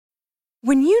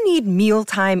When you need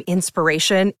mealtime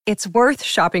inspiration, it's worth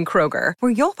shopping Kroger,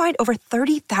 where you'll find over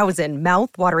 30,000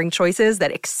 mouth-watering choices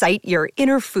that excite your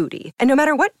inner foodie. And no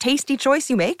matter what tasty choice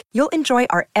you make, you'll enjoy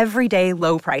our everyday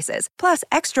low prices, plus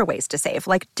extra ways to save,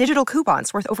 like digital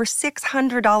coupons worth over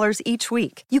 $600 each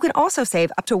week. You can also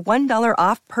save up to $1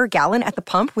 off per gallon at the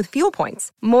pump with fuel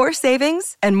points. More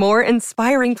savings and more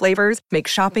inspiring flavors make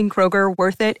shopping Kroger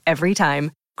worth it every time.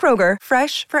 Kroger,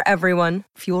 fresh for everyone.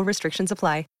 Fuel restrictions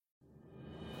apply.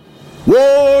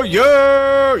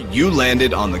 Warrior! You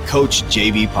landed on the Coach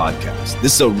JV podcast.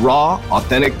 This is a raw,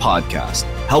 authentic podcast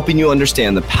helping you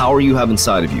understand the power you have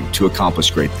inside of you to accomplish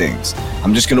great things.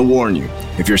 I'm just going to warn you,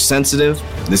 if you're sensitive,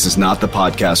 this is not the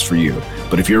podcast for you.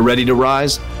 But if you're ready to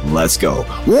rise, let's go.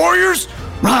 Warriors,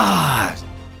 rise!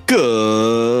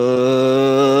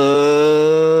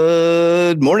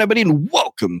 Good morning, everybody, and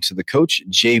welcome to the Coach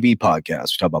JV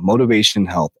podcast. We talk about motivation,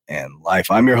 health, and life.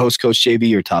 I'm your host, Coach JV,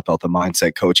 your top health and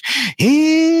mindset coach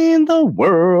in the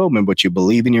world. Remember, what you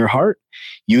believe in your heart,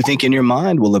 you think in your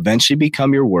mind, will eventually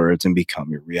become your words and become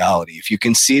your reality. If you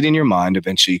can see it in your mind,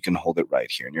 eventually you can hold it right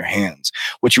here in your hands.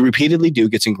 What you repeatedly do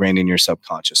gets ingrained in your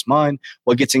subconscious mind.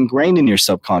 What gets ingrained in your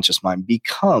subconscious mind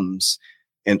becomes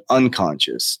an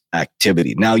unconscious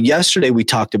activity. Now, yesterday we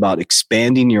talked about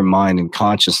expanding your mind and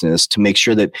consciousness to make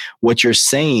sure that what you're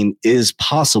saying is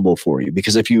possible for you.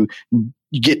 Because if you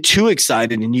get too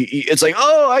excited and it's like,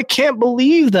 oh, I can't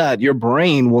believe that, your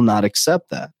brain will not accept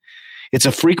that. It's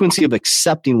a frequency of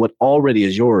accepting what already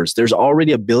is yours. There's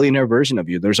already a billionaire version of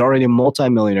you. There's already a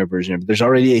multimillionaire version of you. There's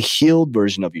already a healed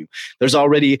version of you. There's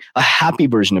already a happy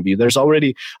version of you. There's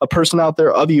already a person out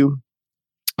there of you.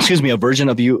 Excuse me, a version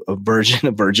of you, a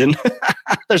virgin.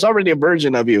 There's already a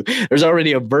version of you. There's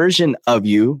already a version of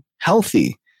you,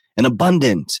 healthy and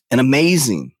abundant and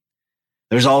amazing.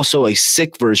 There's also a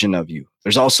sick version of you.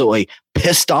 There's also a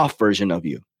pissed off version of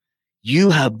you.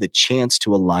 You have the chance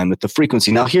to align with the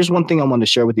frequency. Now, here's one thing I want to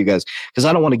share with you guys, because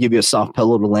I don't want to give you a soft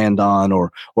pillow to land on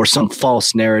or some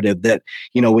false narrative that,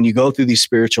 you know, when you go through these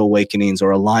spiritual awakenings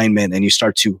or alignment and you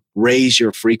start to raise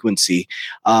your frequency,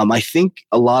 I think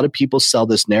a lot of people sell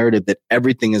this narrative that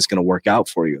everything is going to work out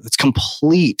for you. It's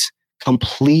complete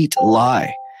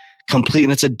lie. Complete.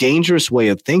 And it's a dangerous way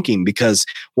of thinking, because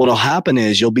what'll happen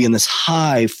is you'll be in this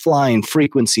high flying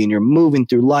frequency and you're moving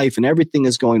through life and everything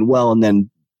is going well. And then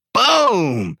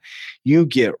boom, you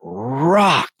get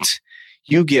rocked.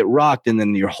 You get rocked, and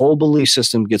then your whole belief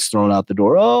system gets thrown out the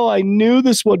door. Oh, I knew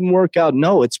this wouldn't work out.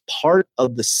 No, it's part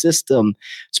of the system.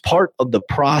 It's part of the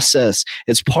process.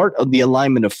 It's part of the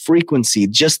alignment of frequency.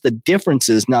 Just the difference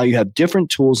is now you have different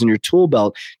tools in your tool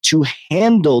belt to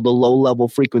handle the low-level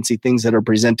frequency things that are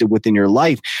presented within your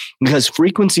life, because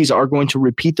frequencies are going to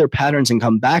repeat their patterns and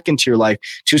come back into your life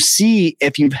to see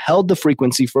if you've held the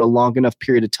frequency for a long enough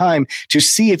period of time, to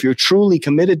see if you're truly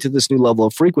committed to this new level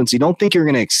of frequency. Don't think you're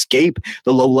going to escape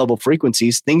the low level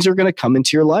frequencies. Things are going to come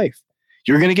into your life.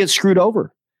 You're going to get screwed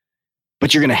over,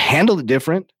 but you're going to handle it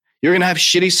different. You're going to have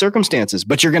shitty circumstances,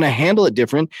 but you're going to handle it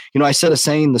different. You know, I said a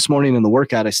saying this morning in the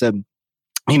workout. I said,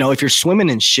 you know, if you're swimming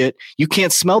in shit, you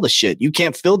can't smell the shit. You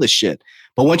can't feel the shit.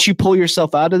 But once you pull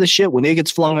yourself out of the shit, when it gets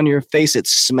flung on your face, it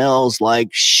smells like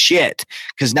shit,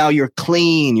 because now you're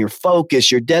clean, you're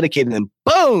focused, you're dedicated, and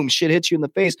boom, shit hits you in the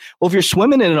face. Well, if you're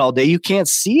swimming in it all day, you can't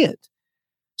see it.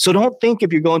 So don't think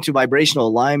if you're going through vibrational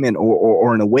alignment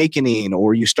or an awakening,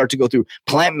 or you start to go through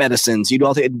plant medicines,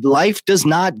 life does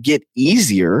not get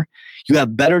easier. You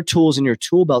have better tools in your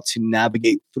tool belt to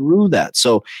navigate through that.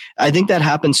 So I think that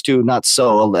happens to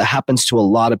it happens to a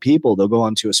lot of people. They'll go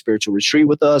on to a spiritual retreat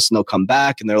with us and they'll come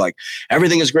back and they're like,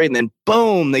 everything is great. And then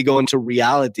boom, they go into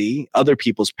reality, other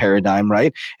people's paradigm,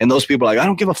 right? And those people are like, I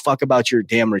don't give a fuck about your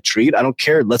damn retreat. I don't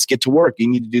care. Let's get to work. You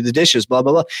need to do the dishes, blah,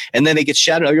 blah, blah. And then they get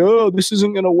shattered. Like, oh, this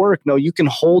isn't going to work. No, you can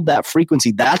hold that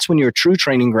frequency. That's when your true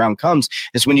training ground comes,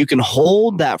 is when you can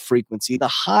hold that frequency, the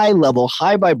high level,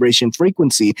 high vibration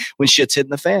frequency, when shit's hitting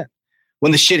the fan.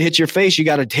 When the shit hits your face, you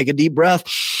got to take a deep breath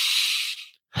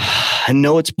and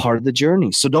know it's part of the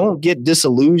journey. So don't get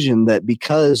disillusioned that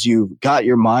because you've got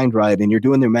your mind right and you're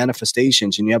doing their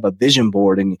manifestations and you have a vision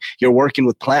board and you're working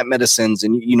with plant medicines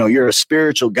and you know you're a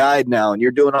spiritual guide now and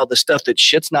you're doing all this stuff, that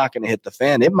shit's not going to hit the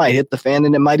fan. It might hit the fan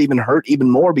and it might even hurt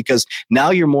even more, because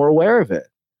now you're more aware of it.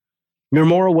 You're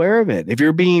more aware of it. If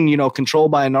you're being,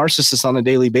 controlled by a narcissist on a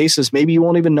daily basis, maybe you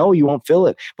won't even know, you won't feel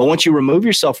it. But once you remove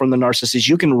yourself from the narcissist,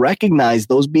 you can recognize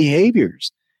those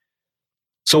behaviors.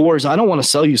 So whereas I don't want to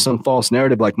sell you some false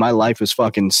narrative like my life is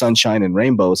fucking sunshine and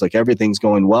rainbows, like everything's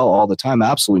going well all the time.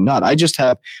 Absolutely not. I just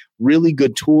have really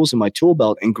good tools in my tool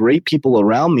belt and great people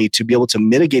around me to be able to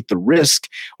mitigate the risk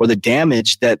or the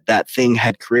damage that that thing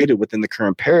had created within the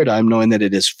current paradigm, knowing that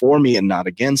it is for me and not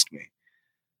against me.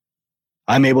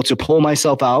 I'm able to pull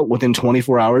myself out within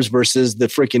 24 hours versus the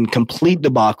freaking complete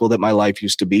debacle that my life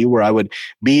used to be, where I would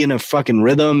be in a fucking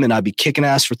rhythm and I'd be kicking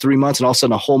ass for 3 months and all of a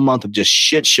sudden a whole month of just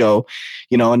shit show,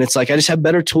 and it's like, I just have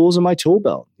better tools in my tool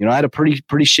belt. I had a pretty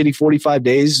shitty 45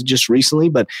 days just recently,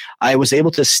 but I was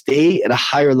able to stay at a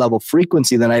higher level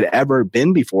frequency than I'd ever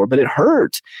been before, but it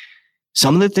hurt.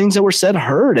 Some of the things that were said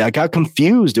hurt. I got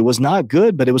confused. It was not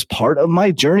good, but it was part of my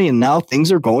journey. And now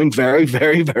things are going very,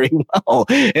 very, very well.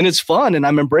 And it's fun and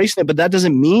I'm embracing it. But that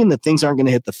doesn't mean that things aren't going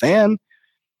to hit the fan. Do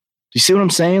you see what I'm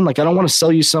saying? Like, I don't want to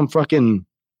sell you some fucking,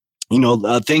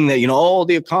 thing that,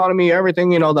 the economy, everything,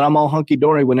 that I'm all hunky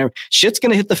dory whenever shit's going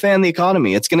to hit the fan, the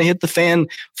economy. It's going to hit the fan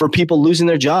for people losing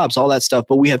their jobs, all that stuff.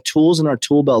 But we have tools in our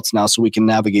tool belts now so we can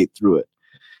navigate through it.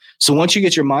 So once you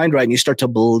get your mind right and you start to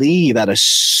believe at a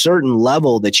certain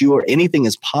level that anything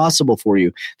is possible for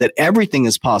you, that everything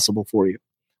is possible for you.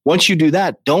 Once you do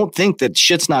that, don't think that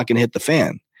shit's not going to hit the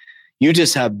fan. You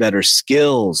just have better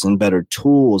skills and better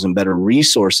tools and better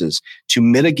resources to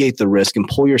mitigate the risk and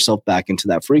pull yourself back into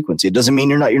that frequency. It doesn't mean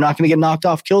you're not going to get knocked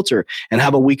off kilter and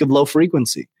have a week of low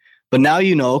frequency. But now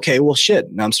okay, well,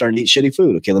 shit, now I'm starting to eat shitty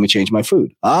food. Okay, let me change my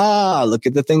food. Look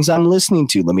at the things I'm listening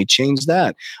to. Let me change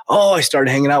that. I started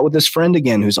hanging out with this friend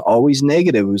again who's always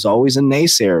negative, who's always a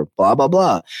naysayer, blah, blah,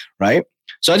 blah, right?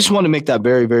 So I just want to make that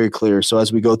very, very clear. So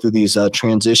as we go through these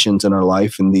transitions in our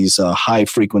life and these high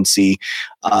frequency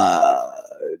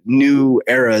new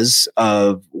eras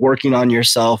of working on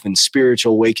yourself and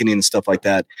spiritual awakening and stuff like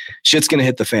that, shit's going to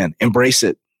hit the fan. Embrace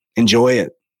it. Enjoy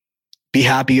it. Be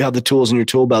happy you have the tools in your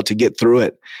tool belt to get through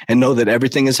it and know that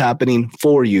everything is happening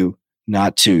for you,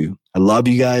 not to you. I love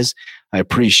you guys. I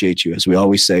appreciate you. As we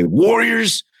always say,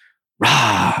 warriors,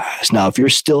 rise. Now, if you're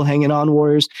still hanging on,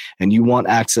 warriors, and you want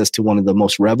access to one of the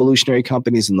most revolutionary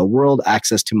companies in the world,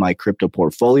 access to my crypto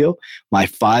portfolio, my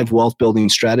 5 wealth building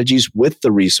strategies with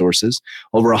the resources,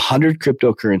 over 100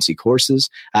 cryptocurrency courses,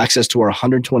 access to our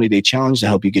 120-day challenge to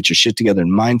help you get your shit together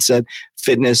in mindset,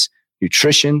 fitness,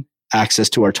 nutrition, access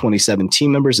to our 27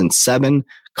 team members and 7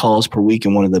 calls per week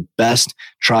in one of the best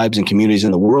tribes and communities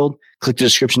in the world. Click the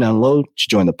description down below to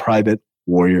join the private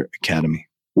Warrior Academy.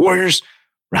 Warriors,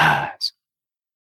 rise.